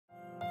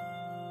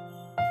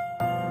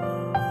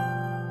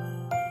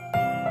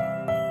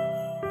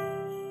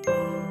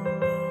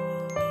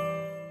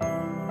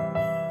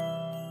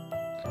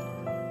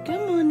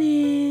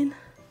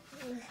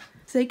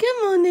Say good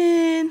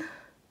morning,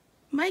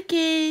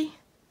 Mikey.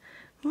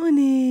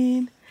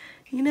 Morning.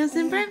 You can have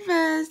some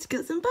breakfast.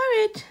 Got some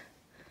porridge.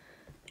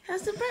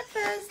 Have some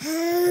breakfast.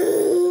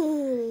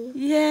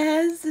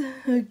 Yes.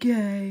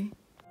 Okay.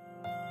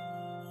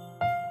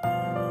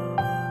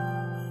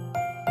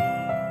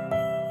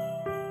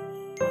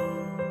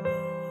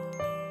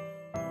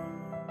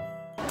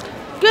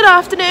 Good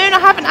afternoon. I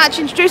haven't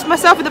actually introduced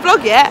myself in the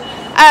vlog yet.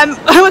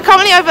 We're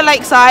currently over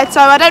Lakeside, so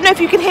I don't know if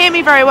you can hear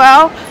me very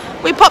well.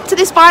 We popped to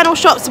this vinyl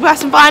shop to buy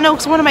some vinyl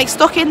because I want to make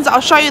stockings.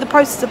 I'll show you the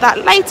process of that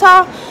later.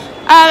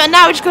 And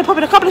now we're just going to pop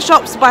in a couple of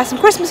shops to buy some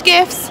Christmas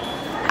gifts.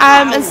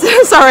 And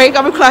sorry,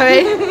 I'm with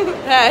Chloe.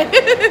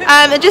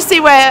 And just see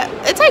where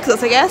it takes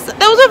us, I guess.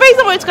 There was a reason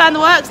why we wanted to go in the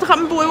works. I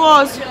can't remember what it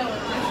was.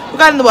 We're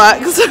going in the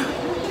works.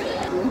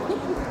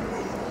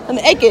 An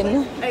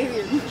eggin.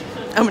 Alien.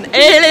 I'm an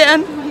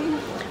alien.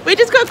 We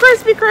just got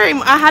Krispy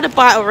Kreme. I had a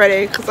bite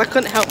already because I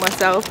couldn't help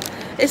myself.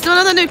 It's one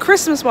of the new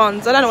Christmas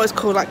ones. I don't know what it's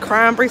called, like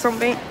cranberry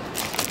something.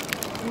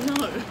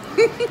 No.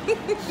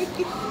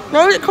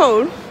 What was it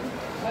called?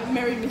 Like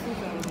Merry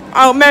Mistletoe.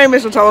 Oh, Merry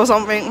Mistletoe or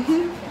something.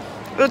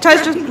 It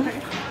tastes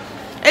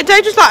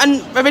just like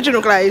an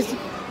original glaze.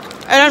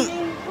 I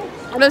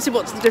don't see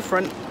what's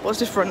different.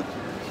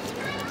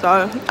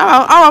 So,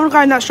 I'm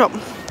going in that shop.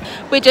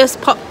 We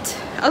just popped.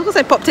 I was gonna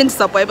say popped into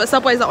Subway, but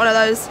Subway's not one of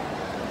those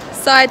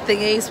side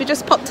thingies. We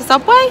just popped to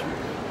Subway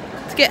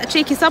to get a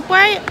cheeky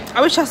Subway.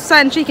 I wish I was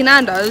saying cheeky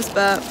Nando's,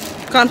 but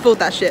can't afford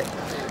that shit.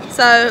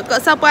 So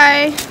got a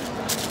Subway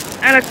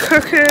and a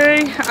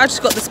cookie. I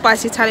just got the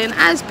spicy Italian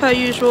as per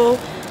usual.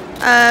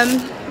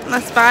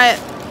 That's about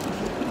it.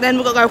 Then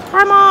we've got to go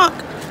Primark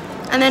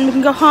and then we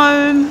can go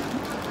home.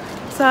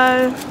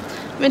 So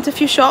we went to a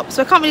few shops.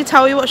 So I can't really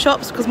tell you what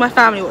shops because my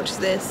family watches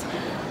this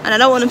and I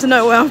don't want them to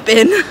know where I've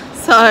been.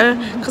 So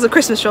because of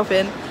Christmas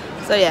shopping.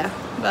 So yeah,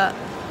 but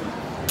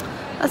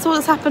that's all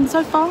that's happened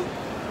so far.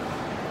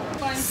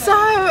 So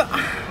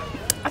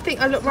I think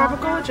I look rather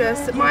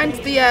gorgeous. Mine's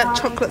the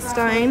chocolate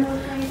stain.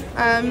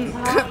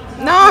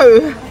 No,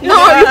 you're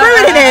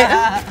ruining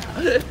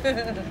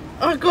it.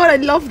 Oh god, I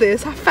love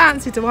this. How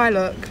fancy do I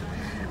look?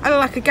 I look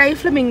like a gay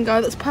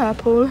flamingo that's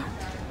purple.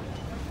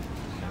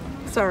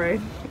 Sorry,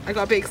 I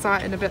got a bit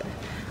excited, a bit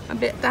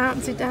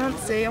dancey.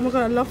 Oh my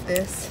god, I love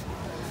this.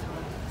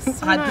 So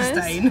I had nice.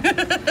 the stain.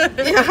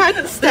 Yeah, I had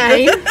the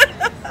stain.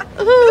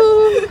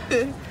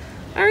 Ooh,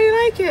 I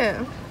really like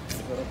it.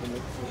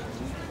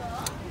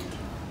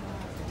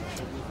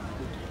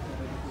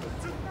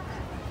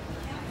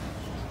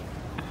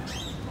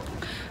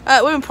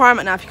 We're in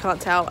Primark now if you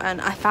can't tell,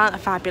 and I found a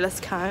fabulous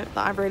coat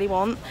that I really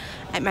want.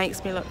 It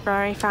makes me look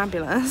very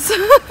fabulous.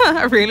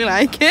 I really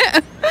like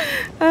it.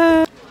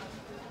 I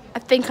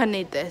think I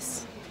need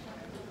this.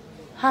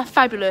 How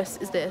fabulous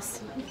is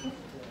this?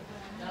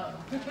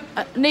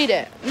 I need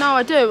it. No,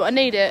 I do. I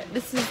need it.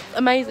 This is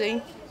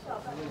amazing.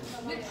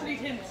 Literally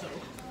tinsel.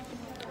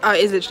 Oh,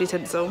 it is literally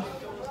tinsel.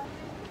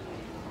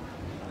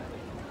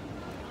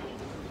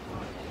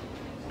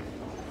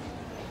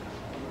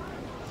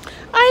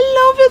 I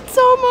love it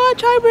so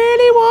much. I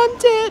really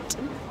want it.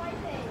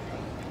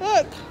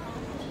 Look.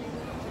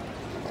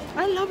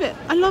 I love it.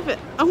 I love it.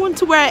 I want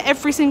to wear it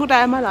every single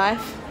day of my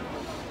life.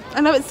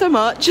 I love it so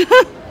much.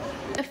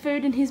 The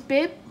food in his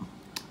bib,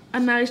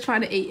 and now he's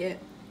trying to eat it.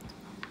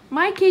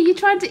 Mikey, you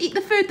trying to eat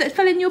the food that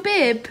fell in your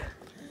bib?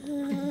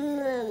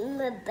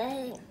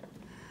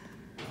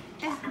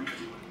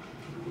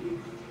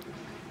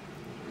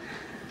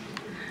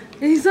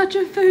 He's such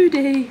a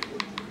foodie.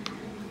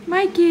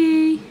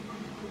 Mikey.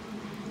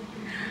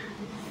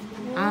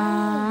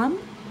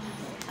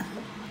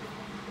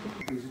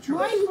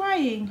 Why are you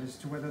crying? As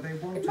to whether they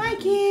want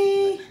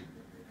Mikey!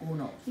 Or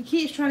not. He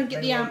keeps trying to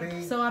get the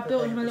amp, so I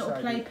built him a little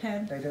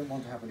playpen They don't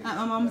want to have a at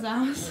my mum's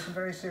house. There's some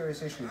very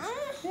serious issues.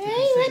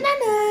 Hey,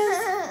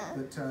 bananas!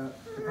 But the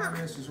Prime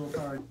Minister's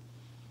authority.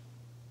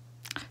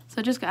 So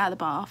I just got out of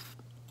the bath,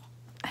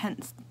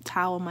 hence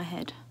towel on my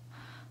head.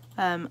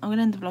 I'm going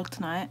to end the vlog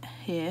tonight,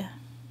 here.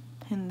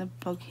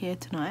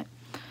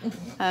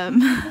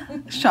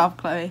 Shut up,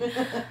 Chloe.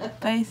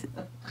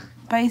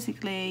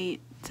 Basically,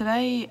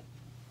 today,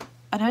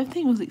 I don't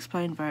think it was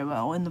explained very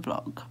well in the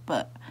vlog,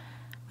 but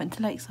went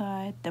to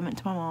Lakeside, then went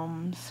to my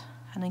mum's,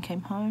 and then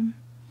came home.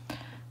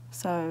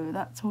 So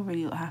that's all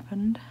really what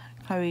happened.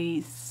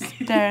 Chloe's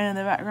staring in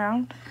the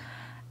background.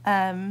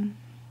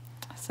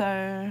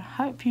 So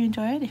hope you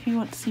enjoyed. If you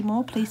want to see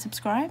more, please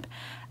subscribe.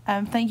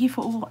 Thank you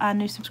for all our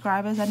new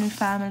subscribers, our new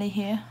family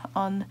here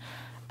on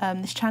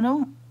this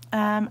channel.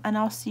 And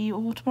I'll see you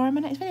all tomorrow in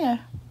my next video.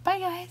 Bye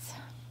guys.